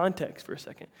use their context for a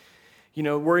second.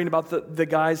 Worrying about the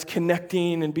guys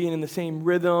connecting and being in the same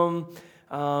rhythm,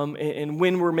 and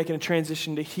when we're making a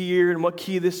transition to here and what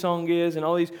key this song is and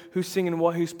all these, who's singing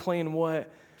what, who's playing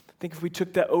what. I think if we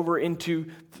took that over into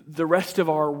the rest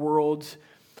of our worlds,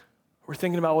 we're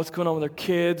thinking about what's going on with our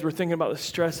kids. We're thinking about the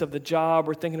stress of the job.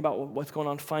 We're thinking about what's going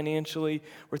on financially.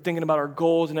 We're thinking about our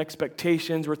goals and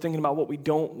expectations. We're thinking about what we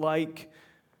don't like.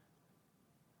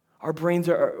 Our brains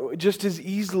are just as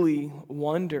easily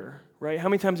wander, right? How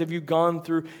many times have you gone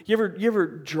through, you ever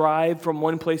drive from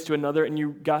one place to another and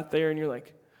you got there and you're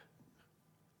like,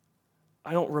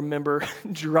 I don't remember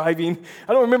driving.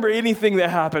 I don't remember anything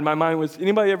that happened. My mind was,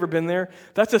 anybody ever been there?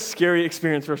 That's a scary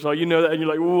experience, first of all. You know that, and you're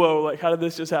like, whoa, like, how did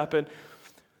this just happen?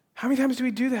 How many times do we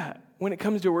do that when it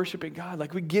comes to worshiping God?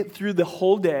 Like, we get through the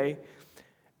whole day,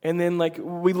 and then, like,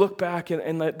 we look back,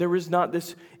 and like, there was not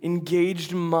this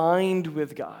engaged mind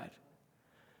with God.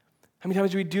 How many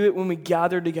times do we do it when we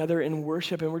gather together and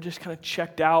worship, and we're just kind of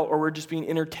checked out, or we're just being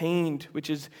entertained, which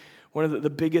is one of the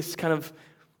biggest kind of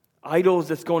idols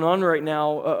that's going on right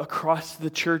now across the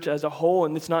church as a whole.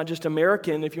 And it's not just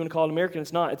American. If you want to call it American,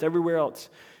 it's not. It's everywhere else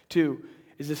too.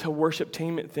 Is this a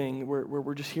worship-tainment thing where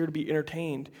we're just here to be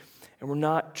entertained and we're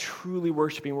not truly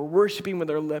worshiping. We're worshiping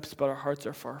with our lips, but our hearts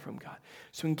are far from God.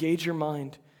 So engage your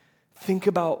mind. Think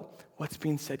about what's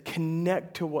being said.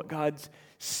 Connect to what God's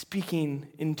speaking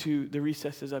into the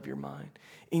recesses of your mind.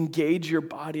 Engage your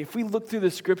body. If we look through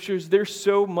the scriptures, there's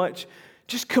so much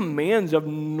just commands of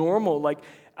normal, like,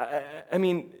 I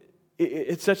mean,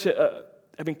 it's such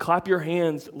clap your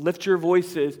hands, lift your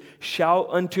voices, shout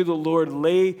unto the Lord,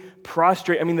 lay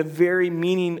prostrate. I mean, the very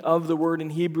meaning of the word in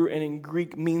Hebrew and in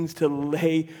Greek means to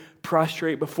lay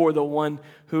prostrate before the one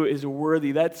who is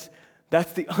worthy. That's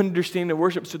the understanding of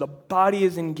worship. So the body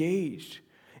is engaged.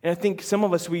 And I think some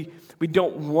of us, we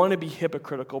don't want to be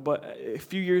hypocritical, but a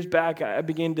few years back, I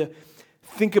began to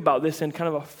think about this in kind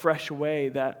of a fresh way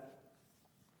that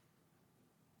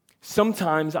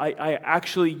sometimes I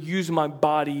actually use my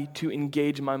body to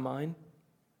engage my mind.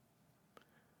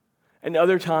 And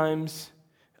other times,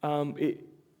 I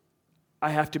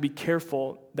have to be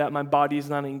careful that my body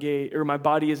is not engaged, or my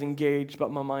body is engaged,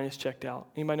 but my mind is checked out.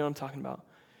 Anybody know what I'm talking about?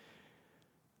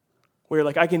 Where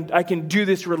like I can do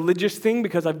this religious thing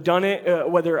because I've done it,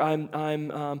 whether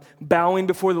I'm bowing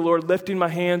before the Lord, lifting my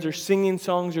hands, or singing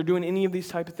songs, or doing any of these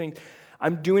type of things.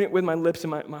 I'm doing it with my lips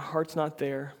and my heart's not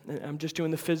there. And I'm just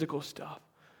doing the physical stuff.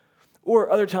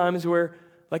 Or other times where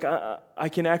like I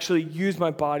can actually use my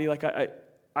body, like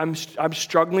I'm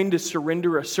struggling to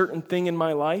surrender a certain thing in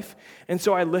my life. And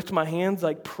so I lift my hands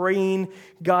like praying,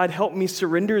 God, help me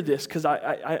surrender this because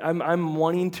I'm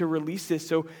wanting to release this.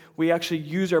 So we actually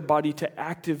use our body to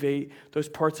activate those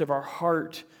parts of our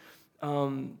heart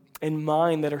and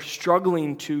mind that are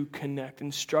struggling to connect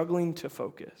and struggling to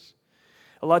focus.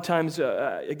 A lot of times,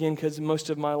 again, because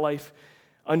most of my life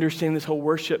understanding this whole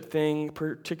worship thing,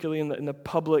 particularly in the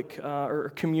public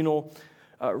or communal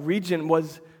region,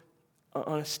 was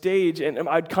on a stage, and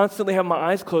I'd constantly have my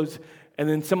eyes closed, and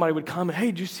then somebody would comment, hey,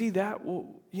 did you see that? Well,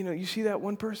 you see that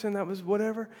one person that was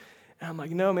whatever? And I'm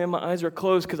like, no, man, my eyes are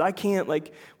closed, because I can't,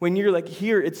 like, when you're, like,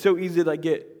 here, it's so easy to, like,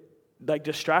 get, like,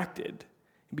 distracted,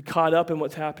 be caught up in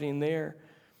what's happening there.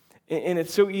 And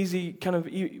it's so easy, kind of,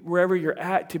 wherever you're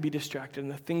at, to be distracted and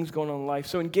the things going on in life.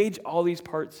 So engage all these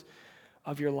parts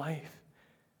of your life.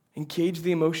 Engage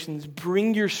the emotions.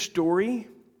 Bring your story.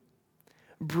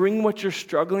 Bring what you're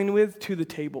struggling with to the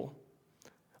table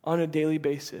on a daily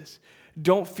basis.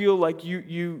 Don't feel like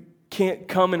you can't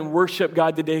come and worship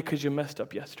God today because you messed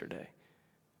up yesterday.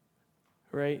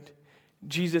 Right?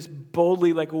 Jesus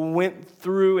boldly went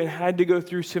through and had to go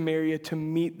through Samaria to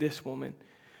meet this woman.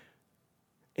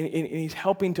 And he's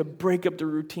helping to break up the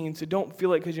routine. So don't feel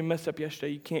like because you messed up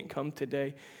yesterday, you can't come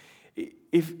today.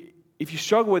 If you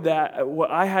struggle with that, what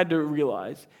I had to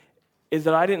realize is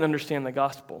that I didn't understand the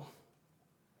gospel.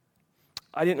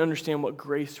 I didn't understand what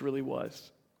grace really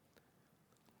was.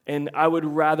 And I would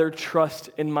rather trust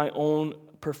in my own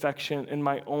perfection and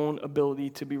my own ability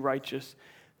to be righteous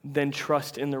than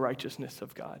trust in the righteousness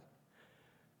of God.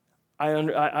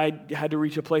 I had to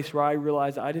reach a place where I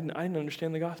realized I didn't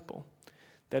understand the gospel.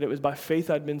 That it was by faith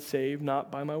I'd been saved, not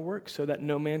by my works, so that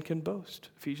no man can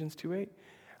boast. Ephesians 2:8.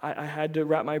 I had to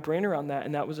wrap my brain around that,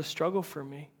 and that was a struggle for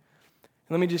me. And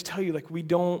let me just tell you, we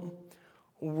don't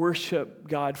worship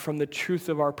God from the truth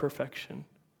of our perfection.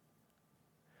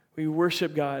 We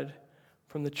worship God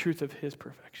from the truth of His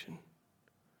perfection.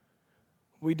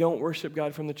 We don't worship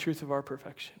God from the truth of our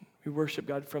perfection. We worship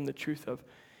God from the truth of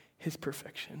his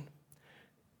perfection.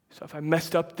 So if I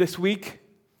messed up this week,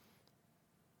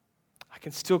 I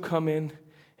can still come in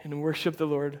and worship the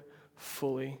Lord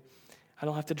fully. I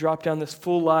don't have to drop down this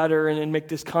full ladder and make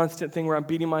this constant thing where I'm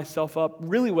beating myself up.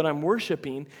 Really what I'm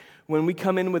worshiping when we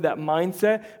come in with that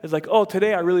mindset is like, oh,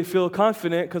 today I really feel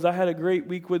confident because I had a great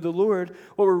week with the Lord.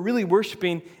 What we're really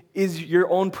worshiping is your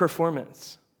own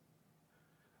performance.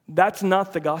 That's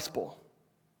not the gospel.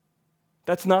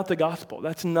 That's not the gospel.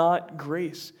 That's not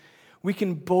grace. We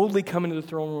can boldly come into the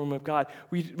throne room of God.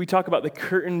 We talk about the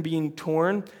curtain being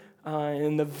torn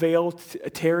and the veil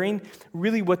tearing.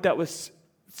 Really what that was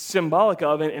symbolic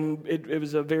of, and it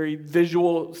was a very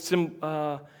visual,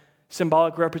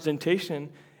 symbolic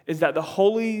representation, is that the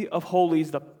Holy of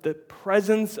Holies, the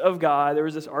presence of God, there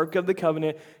was this Ark of the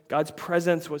Covenant, God's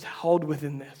presence was held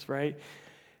within this, right?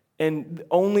 And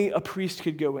only a priest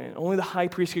could go in. Only the high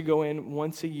priest could go in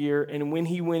once a year. And when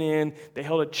he went in, they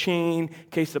held a chain in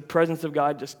case the presence of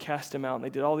God just cast him out. And they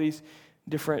did all these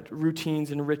different routines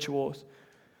and rituals.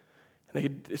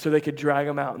 So they could drag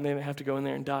him out, and they didn't have to go in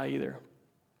there and die either.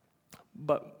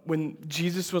 But when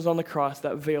Jesus was on the cross,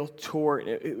 that veil tore.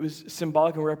 It was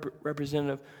symbolic and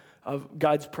representative of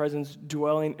God's presence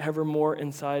dwelling evermore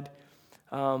inside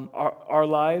our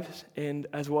lives, and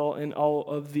as well in all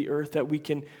of the earth, that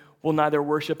we'll neither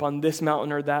worship on this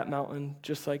mountain or that mountain,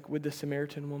 just like with the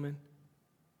Samaritan woman.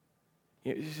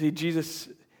 You see, Jesus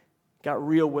got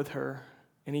real with her,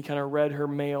 and he kind of read her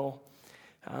mail.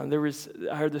 I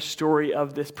heard the story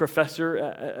of this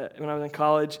professor when I was in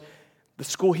college. The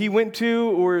school he went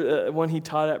to, or one he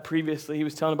taught at previously, he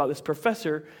was telling about this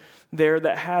professor there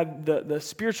that had the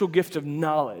spiritual gift of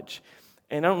knowledge.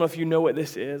 And I don't know if you know what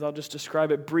this is. I'll just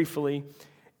describe it briefly.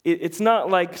 It's not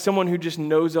like someone who just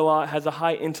knows a lot, has a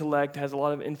high intellect, has a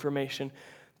lot of information.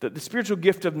 The spiritual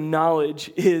gift of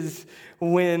knowledge is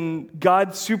when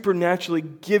God supernaturally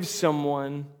gives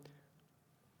someone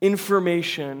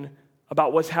information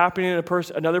about what's happening in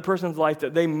another person's life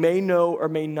that they may know or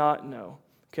may not know,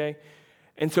 okay?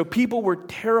 And so people were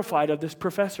terrified of this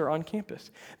professor on campus.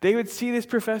 They would see this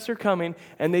professor coming,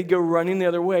 and they'd go running the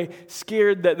other way,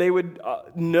 scared that they would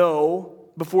know,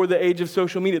 before the age of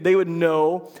social media, they would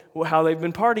know how they've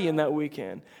been partying that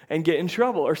weekend and get in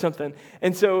trouble or something.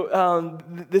 And so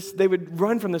they would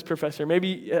run from this professor.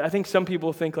 Maybe, I think some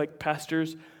people think like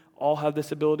pastors all have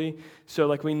this ability, so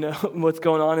like we know what's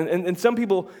going on. And some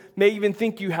people may even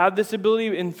think you have this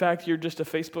ability. In fact, you're just a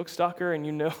Facebook stalker, and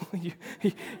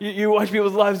you watch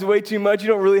people's lives way too much. You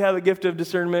don't really have a gift of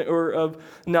discernment or of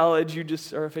knowledge. You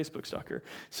just are a Facebook stalker.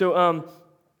 So,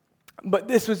 but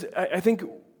this was, I think,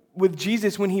 with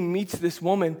Jesus, when he meets this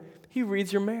woman, he reads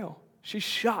her mail. She's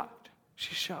shocked.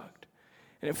 She's shocked.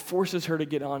 And it forces her to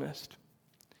get honest.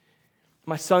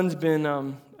 My son's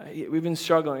we've been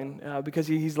struggling because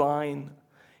he's lying.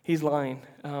 He's lying.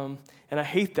 And I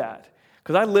hate that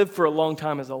because I lived for a long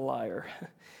time as a liar.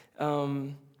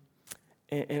 And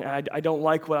I don't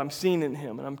like what I'm seeing in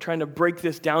him. And I'm trying to break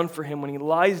this down for him when he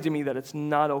lies to me that it's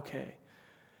not okay.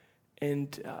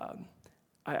 And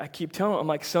I keep telling him, I'm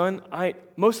like, son,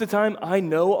 most of the time I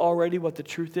know already what the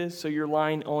truth is, so your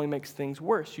lying only makes things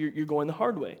worse. You're going the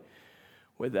hard way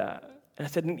with that. And I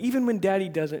said, and even when daddy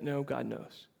doesn't know, God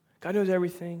knows. God knows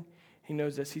everything. He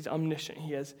knows this. He's omniscient.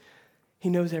 He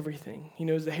knows everything. He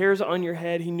knows the hairs on your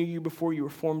head. He knew you before you were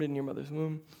formed in your mother's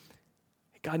womb.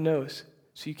 God knows,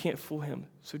 so you can't fool him.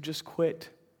 So just quit.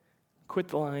 Quit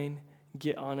the lying.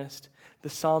 Get honest. The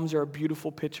Psalms are a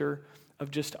beautiful picture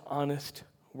of just honest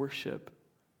worship.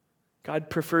 God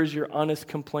prefers your honest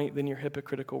complaint than your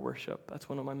hypocritical worship. That's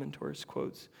one of my mentor's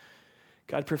quotes.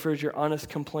 God prefers your honest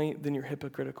complaint than your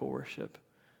hypocritical worship.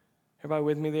 Everybody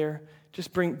with me there?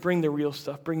 Just bring the real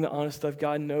stuff. Bring the honest stuff.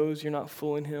 God knows you're not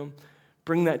fooling him.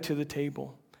 Bring that to the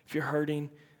table. If you're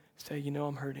hurting, say,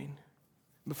 I'm hurting.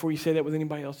 Before you say that with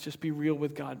anybody else, just be real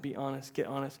with God. Be honest. Get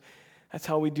honest. That's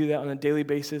how we do that on a daily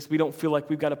basis. We don't feel like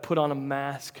we've got to put on a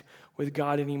mask with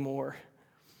God anymore.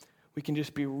 We can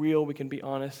just be real. We can be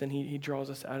honest, and he draws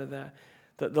us out of that.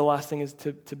 The last thing is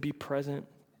to be present.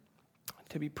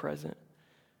 To be present.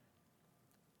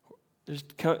 There's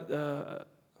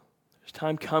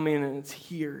time coming, and it's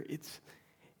here. It's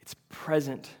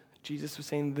present. Jesus was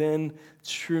saying then,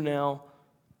 it's true now.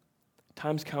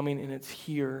 Time's coming, and it's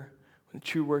here. When the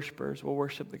true worshipers will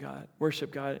worship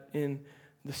God in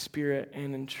the Spirit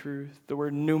and in truth. The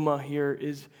word pneuma here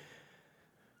is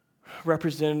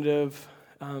representative,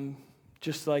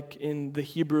 just like in the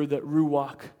Hebrew, that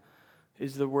ruach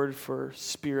is the word for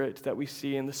spirit that we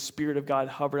see, and the Spirit of God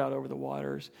hovered out over the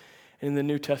waters. And in the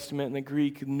New Testament, in the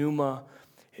Greek, pneuma,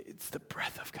 it's the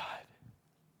breath of God.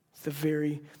 It's It's the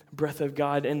very breath of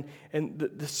God. And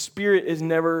the Spirit is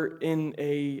never in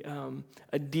a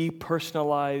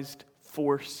depersonalized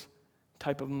force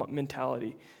type of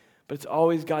mentality. But it's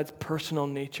always God's personal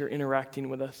nature interacting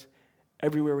with us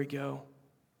everywhere we go.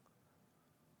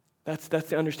 That's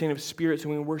the understanding of Spirit. So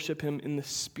when we worship Him in the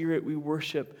Spirit, we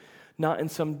worship not in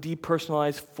some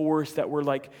depersonalized force that we're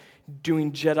like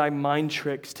doing Jedi mind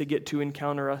tricks to get to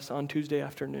encounter us on Tuesday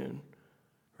afternoon,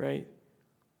 right?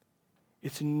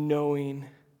 It's knowing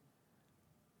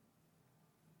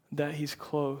that He's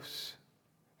close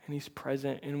and He's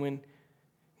present. And when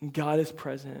God is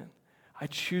present, I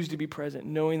choose to be present,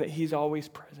 knowing that He's always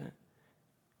present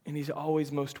and He's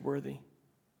always most worthy.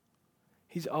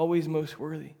 He's always most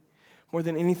worthy. More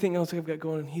than anything else I've got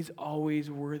going on, He's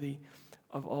always worthy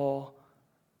of all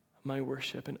my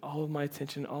worship and all of my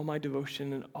attention, all my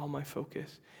devotion, and all my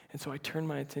focus. And so I turn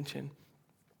my attention.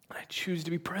 I choose to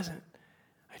be present.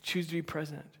 I choose to be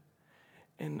present.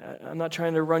 And I'm not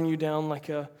trying to run you down like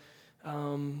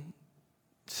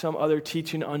some other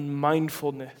teaching on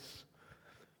mindfulness.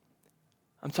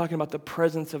 I'm talking about the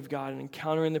presence of God and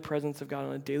encountering the presence of God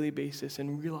on a daily basis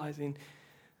and realizing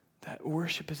that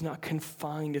worship is not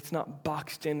confined, it's not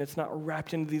boxed in, it's not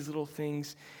wrapped into these little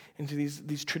things, into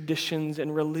these traditions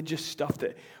and religious stuff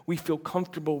that we feel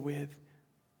comfortable with,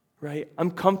 right?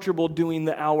 I'm comfortable doing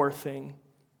the hour thing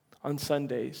on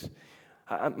Sundays.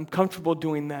 I'm comfortable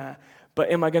doing that. But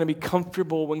am I going to be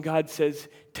comfortable when God says,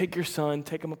 take your son,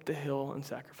 take him up the hill and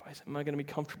sacrifice him? Am I going to be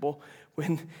comfortable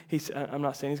when I'm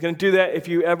not saying He's going to do that. If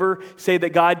you ever say that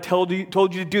God told you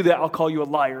to do that, I'll call you a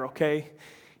liar, okay?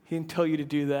 He didn't tell you to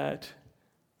do that.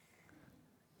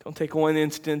 Don't take one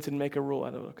instance and make a rule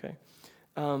out of it, okay?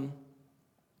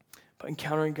 But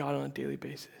encountering God on a daily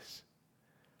basis.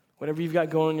 Whatever you've got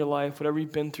going on in your life, whatever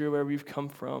you've been through, wherever you've come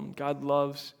from, God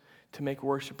loves to make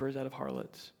worshipers out of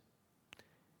harlots.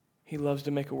 He loves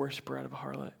to make a worshiper out of a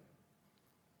harlot.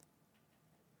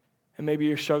 And maybe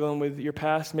you're struggling with your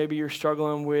past. Maybe you're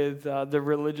struggling with the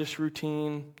religious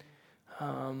routine.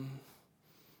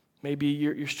 Maybe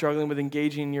you're struggling with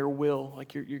engaging your will.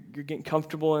 Like you're getting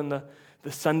comfortable in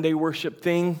the Sunday worship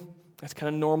thing. That's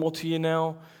kind of normal to you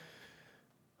now.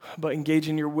 But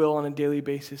engaging your will on a daily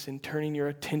basis and turning your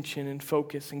attention and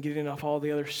focus and getting off all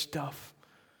the other stuff.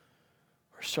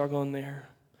 We're struggling there.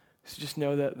 So just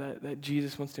know that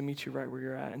Jesus wants to meet you right where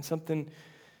you're at. And something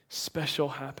special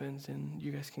happens, and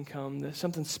you guys can come.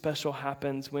 Something special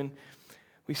happens when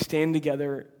we stand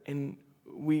together and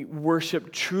we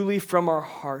worship truly from our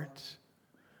hearts.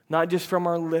 Not just from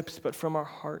our lips, but from our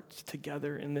hearts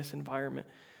together in this environment.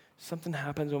 Something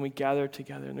happens when we gather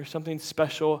together, and there's something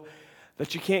special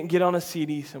that you can't get on a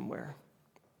CD somewhere.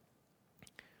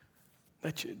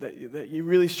 That you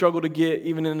really struggle to get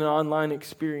even in an online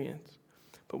experience.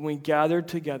 But when we gather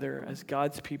together as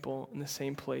God's people in the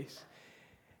same place,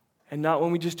 and not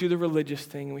when we just do the religious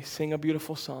thing and we sing a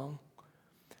beautiful song,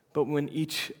 but when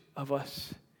each of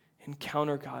us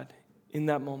encounter God in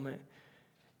that moment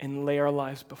and lay our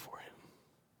lives before Him.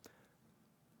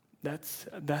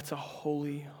 That's a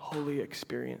holy, holy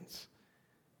experience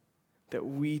that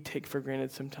we take for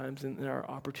granted sometimes in our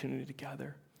opportunity to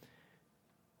gather.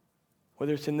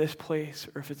 Whether it's in this place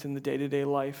or if it's in the day-to-day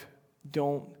life,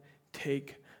 don't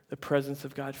take the presence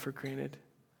of God for granted,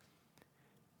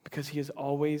 because He is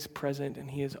always present and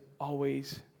He is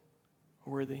always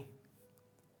worthy.